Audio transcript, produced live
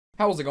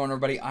How's it going,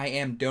 everybody? I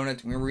am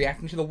Donut, and we're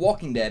reacting to The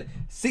Walking Dead,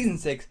 Season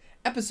 6,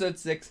 Episode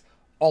 6,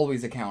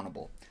 Always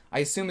Accountable. I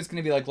assume it's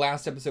going to be like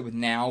last episode with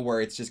Now, where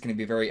it's just going to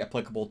be very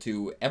applicable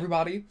to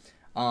everybody.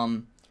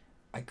 I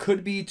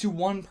could be to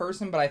one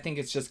person, but I think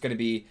it's just going to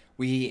be,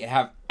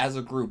 as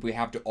a group, we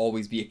have to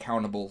always be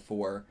accountable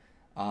for,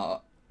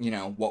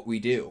 what we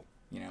do,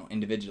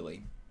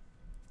 individually.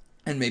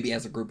 And maybe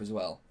as a group as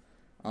well.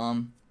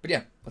 But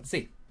yeah, let's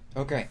see.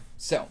 Okay,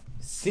 so,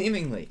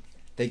 seemingly,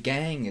 the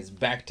gang is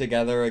back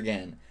together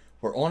again.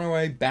 We're on our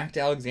way back to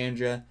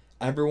Alexandria.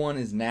 Everyone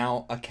is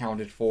now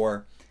accounted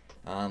for.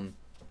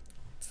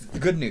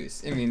 Good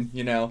news. I mean,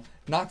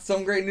 not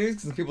some great news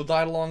because people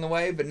died along the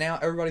way, but now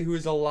everybody who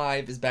is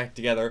alive is back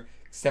together,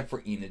 except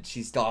for Enid.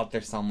 She's still out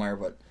there somewhere,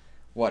 but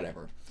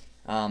whatever.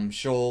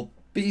 She'll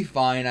be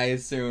fine, I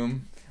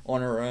assume,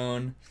 on her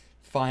own.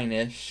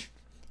 Fine-ish.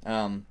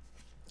 But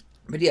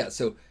yeah,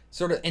 so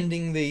sort of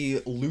ending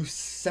the loose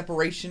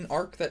separation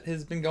arc that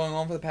has been going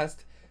on for the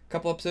past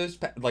couple episodes,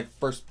 like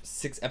first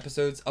 6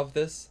 episodes of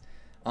this.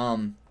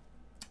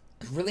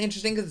 It's really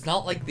interesting because it's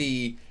not like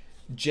the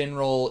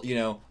general,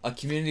 a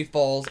community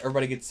falls,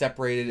 everybody gets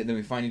separated, and then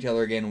we find each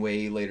other again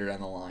way later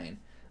down the line.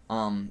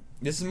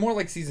 This is more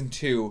like Season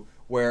 2,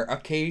 where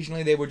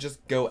occasionally they would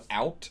just go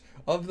out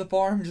of the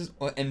farm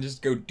and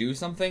just go do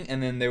something,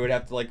 and then they would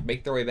have to like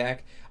make their way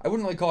back. I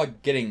wouldn't really call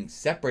it getting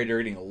separated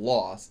or getting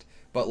lost,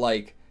 but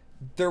like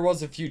there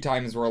was a few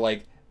times where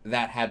like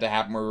that had to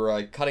happen, where we were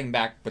like cutting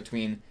back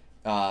between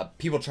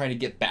people trying to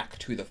get back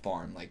to the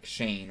farm, like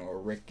Shane or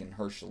Rick and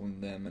Herschel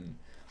and them, and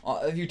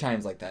a few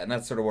times like that. And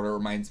that's sort of what it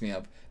reminds me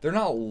of. They're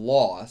not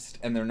lost,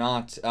 and they're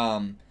not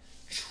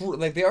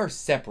like they are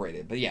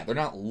separated, but yeah, they're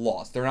not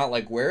lost. They're not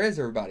like, where is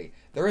everybody?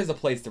 There is a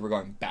place that we're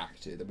going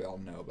back to that we all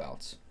know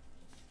about.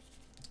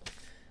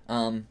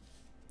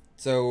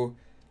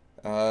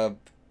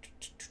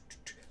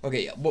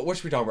 Okay, yeah, what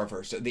should we talk about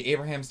first? The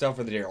Abraham stuff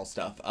or the Daryl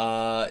stuff?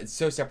 It's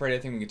so separated, I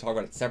think we can talk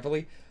about it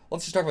separately.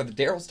 Let's just talk about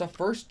the Daryl stuff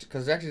first,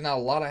 because there's actually not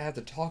a lot I have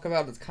to talk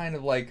about. It's kind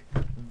of like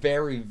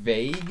very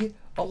vague,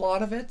 a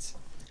lot of it.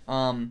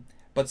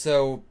 But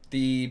so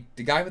the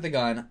guy with the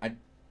gun, I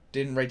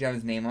didn't write down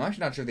his name. I'm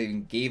actually not sure if they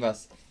even gave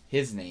us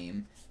his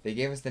name. They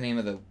gave us the name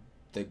of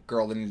the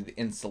girl that needed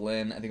the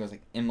insulin. I think it was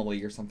like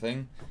Emily or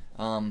something.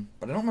 But I don't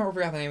remember if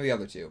we got the name of the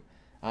other two.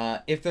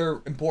 If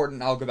they're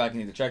important, I'll go back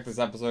and either check this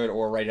episode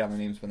or write down their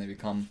names when they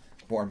become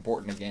more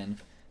important again,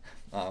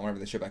 whenever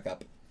they show back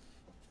up.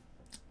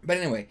 But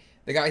anyway,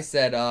 the guy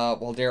said,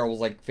 while Daryl was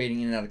like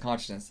fading in and out of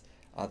consciousness,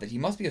 that he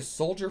must be a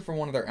soldier from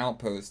one of their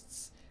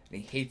outposts,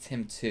 and he hates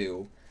him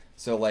too.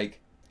 So like,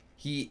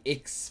 he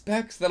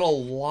expects that a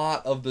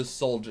lot of the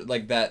soldiers,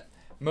 like that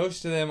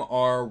most of them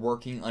are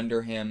working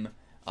under him,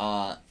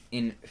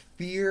 in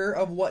fear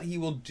of what he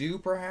will do,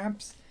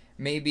 perhaps.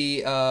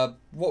 Maybe,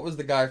 what was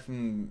the guy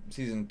from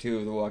Season 2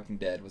 of The Walking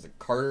Dead? Was it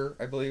Carter,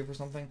 I believe, or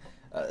something?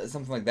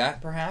 Something like that,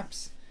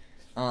 perhaps?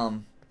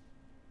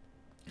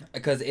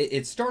 Because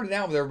it started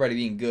out with everybody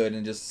being good,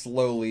 and just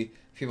slowly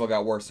people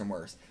got worse and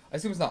worse. I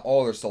assume it's not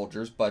all their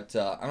soldiers, but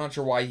I'm not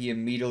sure why he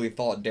immediately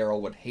thought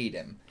Daryl would hate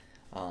him.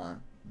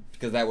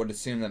 Because that would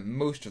assume that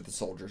most of the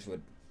soldiers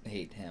would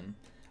hate him.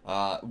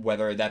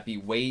 Whether that be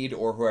Wade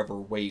or whoever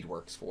Wade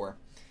works for.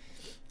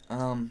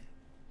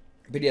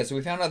 But yeah, so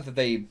we found out that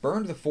they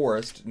burned the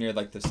forest near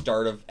like the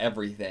start of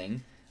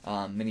everything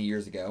many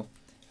years ago,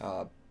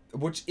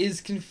 which is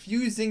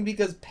confusing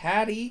because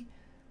Patty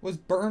was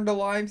burned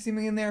alive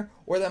seemingly in there,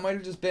 or that might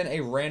have just been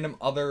a random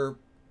other.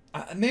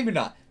 Maybe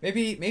not.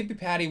 Maybe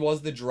Patty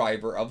was the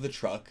driver of the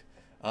truck,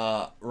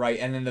 right?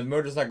 And then the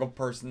motorcycle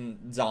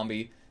person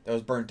zombie that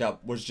was burnt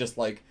up was just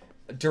like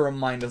to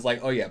remind us, like,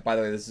 oh yeah, by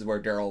the way, this is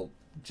where Daryl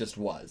just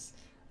was.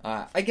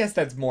 I guess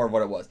that's more of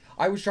what it was.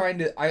 I was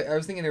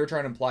thinking they were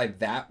trying to imply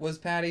that was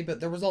Patty, but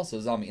there was also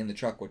a zombie in the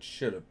truck, which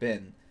should have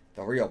been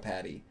the real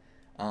Patty.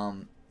 I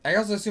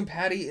also assume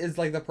Patty is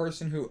like the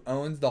person who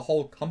owns the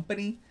whole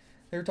company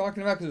they were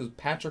talking about, because it was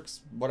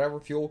Patrick's whatever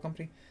fuel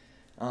company.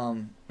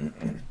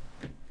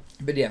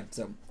 But yeah,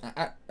 so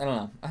I don't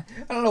know. I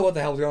don't know what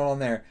the hell's going on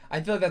there.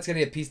 I feel like that's gonna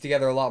get pieced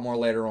together a lot more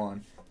later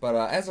on. But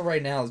as of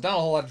right now, there's not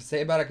a whole lot to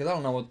say about it, because I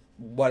don't know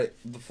what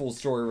the full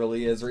story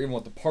really is, or even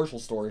what the partial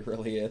story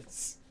really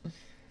is.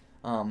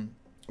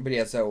 But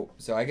yeah, so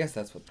I guess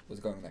that's what was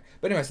going on there.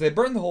 But anyway, so they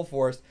burned the whole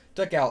forest,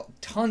 took out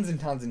tons and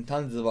tons and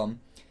tons of them,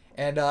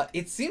 and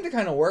it seemed to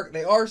kind of work.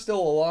 They are still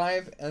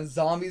alive and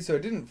zombies, so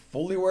it didn't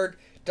fully work.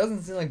 It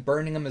doesn't seem like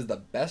burning them is the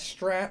best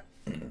strat.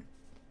 It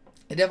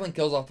definitely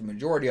kills off the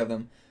majority of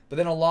them, but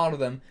then a lot of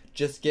them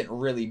just get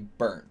really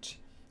burnt.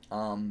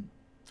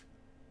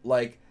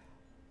 Like,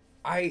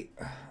 I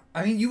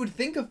mean, you would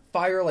think a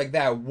fire like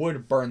that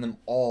would burn them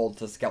all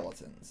to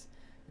skeletons.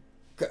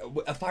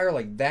 A fire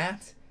like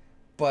that.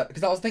 But,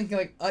 because I was thinking,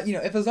 like,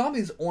 if a zombie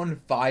is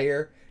on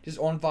fire, just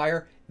on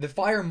fire, the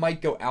fire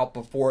might go out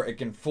before it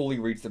can fully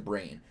reach the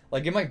brain.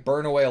 Like, it might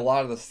burn away a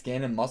lot of the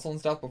skin and muscle and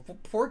stuff,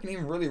 but before it can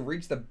even really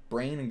reach the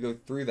brain and go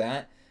through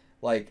that,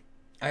 like,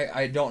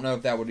 I don't know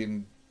if that would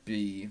even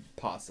be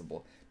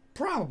possible.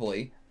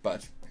 Probably,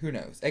 but who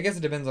knows. I guess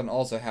it depends on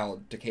also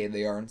how decayed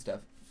they are and stuff.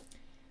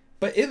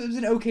 But it was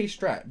an okay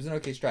strat. It was an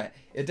okay strat.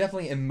 It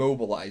definitely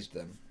immobilized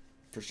them,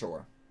 for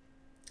sure.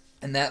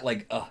 And that,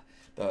 like,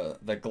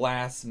 the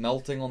glass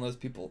melting on those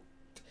people.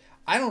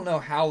 I don't know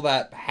how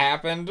that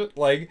happened.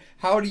 Like,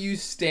 how do you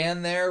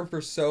stand there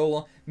for so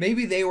long?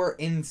 Maybe they were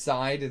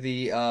inside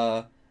the,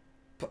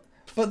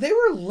 but they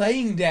were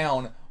laying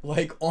down,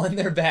 like, on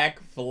their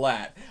back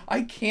flat.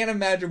 I can't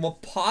imagine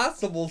what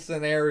possible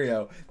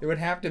scenario they would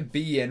have to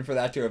be in for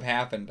that to have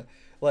happened.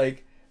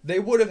 Like, they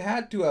would have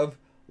had to have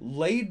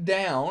laid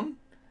down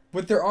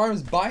with their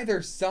arms by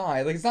their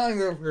side. Like, it's not like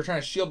they're trying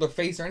to shield their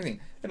face or anything.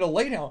 They had to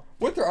lay down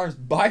with their arms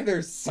by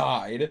their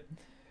side.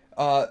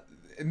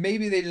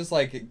 Maybe they just,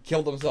 like,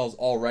 killed themselves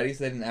already,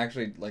 so they didn't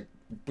actually, like,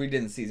 we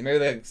didn't see. So maybe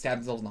they like,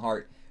 stabbed themselves in the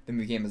heart, then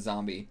became a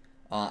zombie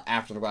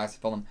after the glass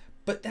fell them.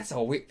 But that's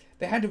how weird.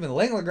 They had to have been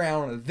laying on the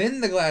ground,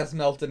 then the glass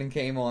melted and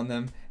came on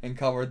them and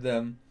covered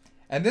them.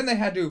 And then they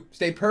had to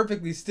stay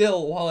perfectly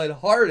still while it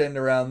hardened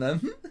around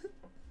them.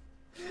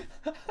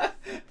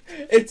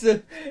 It's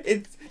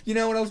you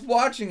know, when I was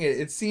watching it,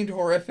 it seemed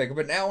horrific.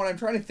 But now when I'm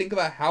trying to think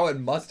about how it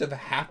must have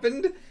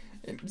happened,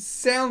 it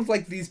sounds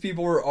like these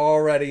people were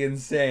already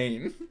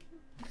insane.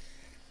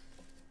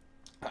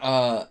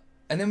 And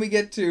then we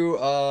get to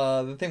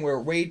the thing where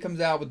Wade comes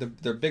out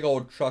with their big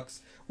old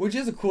trucks, which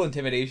is a cool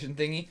intimidation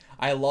thingy.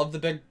 I love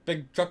the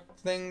big truck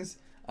things.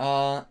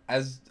 I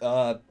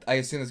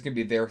assume it's gonna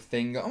be their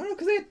thing. I don't know,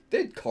 because they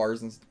had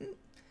cars and stuff.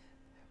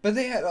 But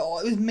they had,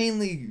 it was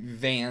mainly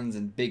vans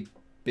and big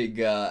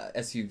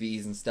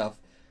SUVs and stuff,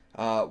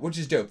 which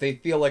is dope. They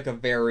feel like a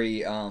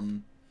very, I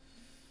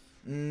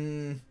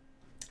don't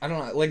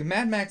know, like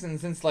Mad Max in the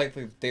sense like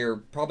they're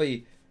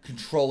probably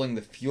controlling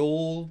the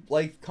fuel,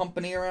 like,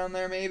 company around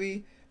there,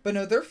 maybe. But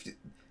no, they're,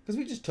 because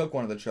we just took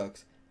one of the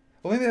trucks.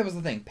 Well, maybe that was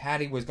the thing.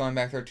 Patty was going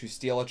back there to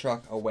steal a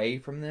truck away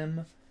from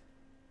them.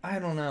 I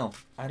don't know.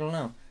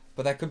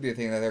 But that could be a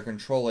thing, that they're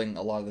controlling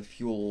a lot of the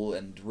fuel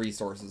and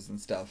resources and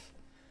stuff.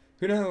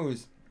 Who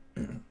knows?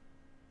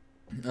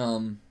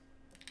 But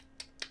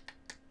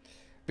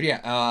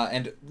yeah,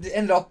 and it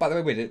ended off, by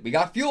the way, we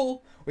got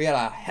fuel. We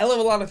got a hell of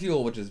a lot of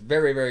fuel, which is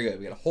very, very good.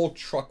 We got a whole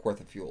truck worth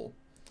of fuel.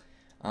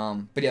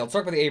 But yeah, let's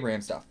talk about the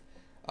Abraham stuff.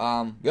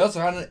 We also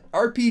had an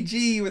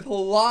RPG with a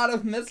lot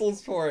of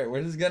missiles for it,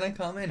 which is gonna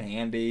come in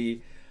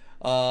handy.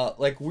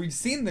 Like, we've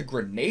seen the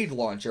grenade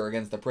launcher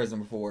against the prison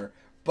before,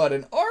 but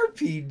an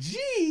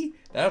RPG,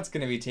 that's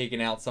gonna be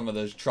taking out some of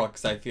those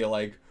trucks, I feel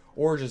like,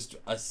 or just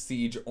a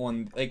siege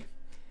on, like,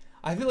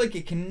 I feel like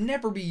it can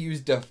never be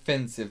used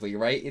defensively,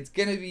 right? It's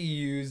gonna be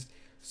used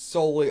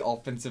solely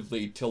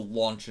offensively to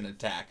launch an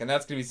attack, and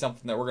that's gonna be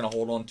something that we're gonna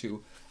hold on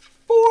to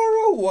for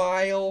a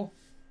while.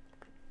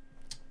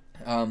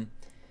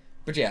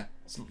 But yeah,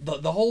 so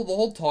the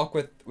whole talk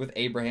with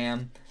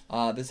Abraham,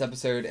 this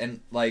episode, and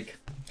like,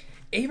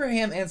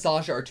 Abraham and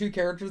Sasha are two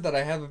characters that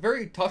I have a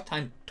very tough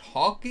time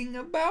talking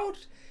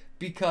about,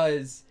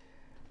 because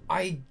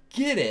I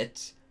get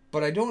it,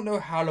 but I don't know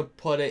how to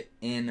put it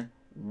in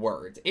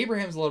words.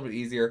 Abraham's a little bit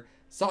easier.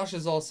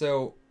 Sasha's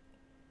also,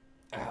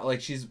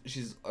 like, she's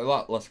a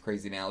lot less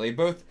crazy now. They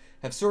both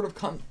have sort of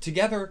come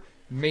together,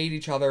 made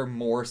each other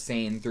more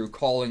sane through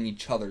calling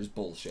each other's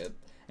bullshit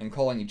and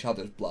calling each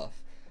other's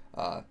bluff.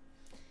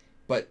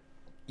 But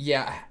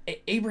yeah,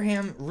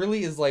 Abraham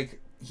really is like,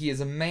 he is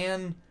a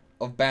man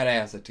of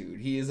badassitude.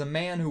 He is a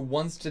man who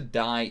wants to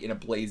die in a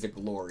blaze of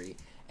glory.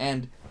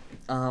 And,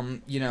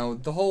 you know,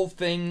 the whole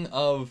thing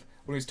of,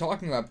 when he was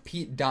talking about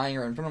Pete dying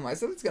right in front of him, I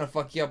said it's gonna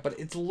fuck you up, but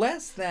it's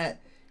less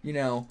that, you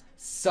know,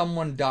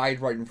 someone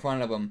died right in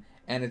front of him,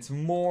 and it's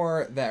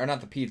more that, or not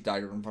that Pete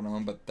died right in front of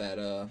him, but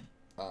that,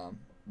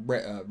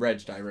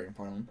 Reg died right in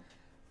front of him.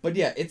 But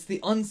yeah, it's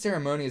the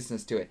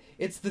unceremoniousness to it.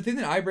 It's the thing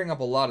that I bring up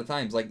a lot of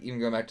times, like even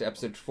going back to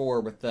episode 4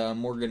 with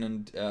Morgan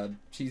and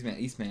Cheeseman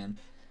Eastman,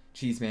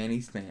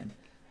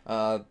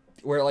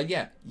 where, like,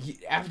 yeah,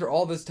 after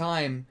all this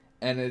time,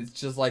 and it's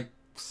just like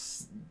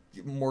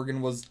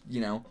Morgan was, you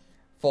know,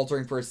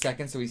 faltering for a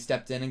second, so he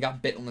stepped in and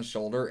got bit on the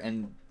shoulder,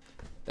 and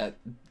that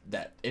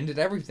ended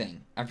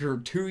everything. After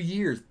 2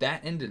 years,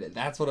 that ended it.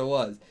 That's what it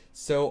was.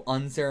 So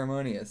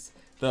unceremonious.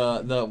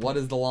 The what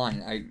is the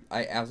line?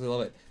 I absolutely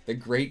love it. The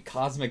Great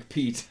Cosmic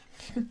Pete.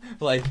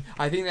 Like,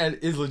 I think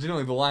that is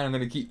legitimately the line I'm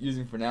going to keep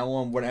using from now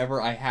on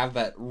whenever I have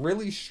that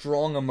really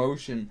strong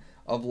emotion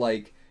of,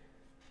 like,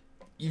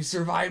 you've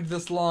survived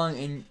this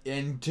long,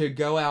 and to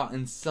go out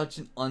in such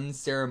an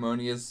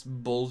unceremonious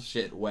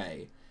bullshit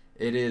way.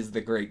 It is the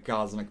Great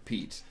Cosmic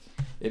Pete.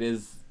 It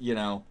is, you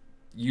know,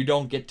 you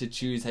don't get to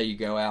choose how you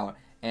go out.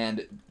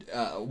 And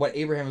what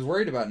Abraham is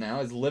worried about now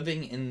is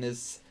living in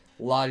this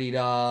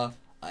la-di-da,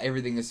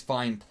 everything is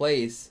fine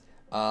place,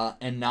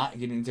 and not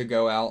getting to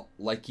go out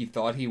like he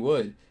thought he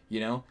would. You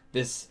know,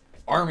 this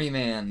army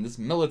man, this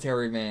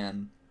military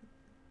man,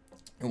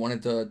 who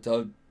wanted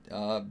to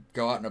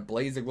go out in a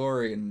blaze of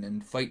glory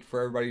and fight for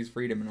everybody's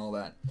freedom and all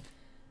that.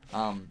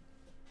 And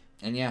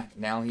yeah,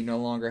 now he no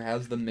longer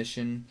has the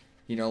mission.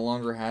 He no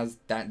longer has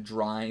that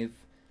drive.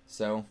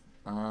 So,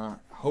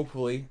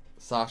 hopefully,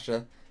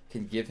 Sasha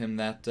can give him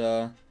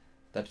that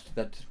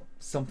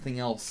something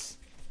else.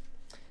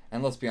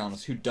 And let's be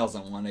honest, who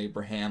doesn't want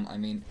Abraham? I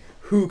mean,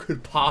 who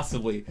could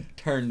possibly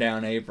turn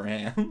down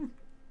Abraham?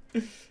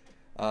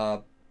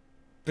 But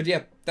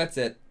yeah, that's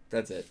it.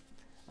 Not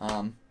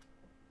a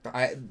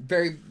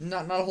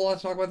whole lot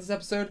to talk about this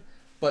episode,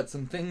 but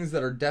some things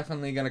that are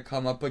definitely going to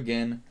come up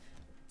again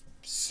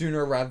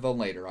sooner rather than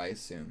later, I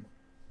assume.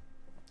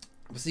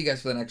 We'll see you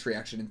guys for the next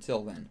reaction.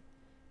 Until then,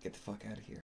 get the fuck out of here.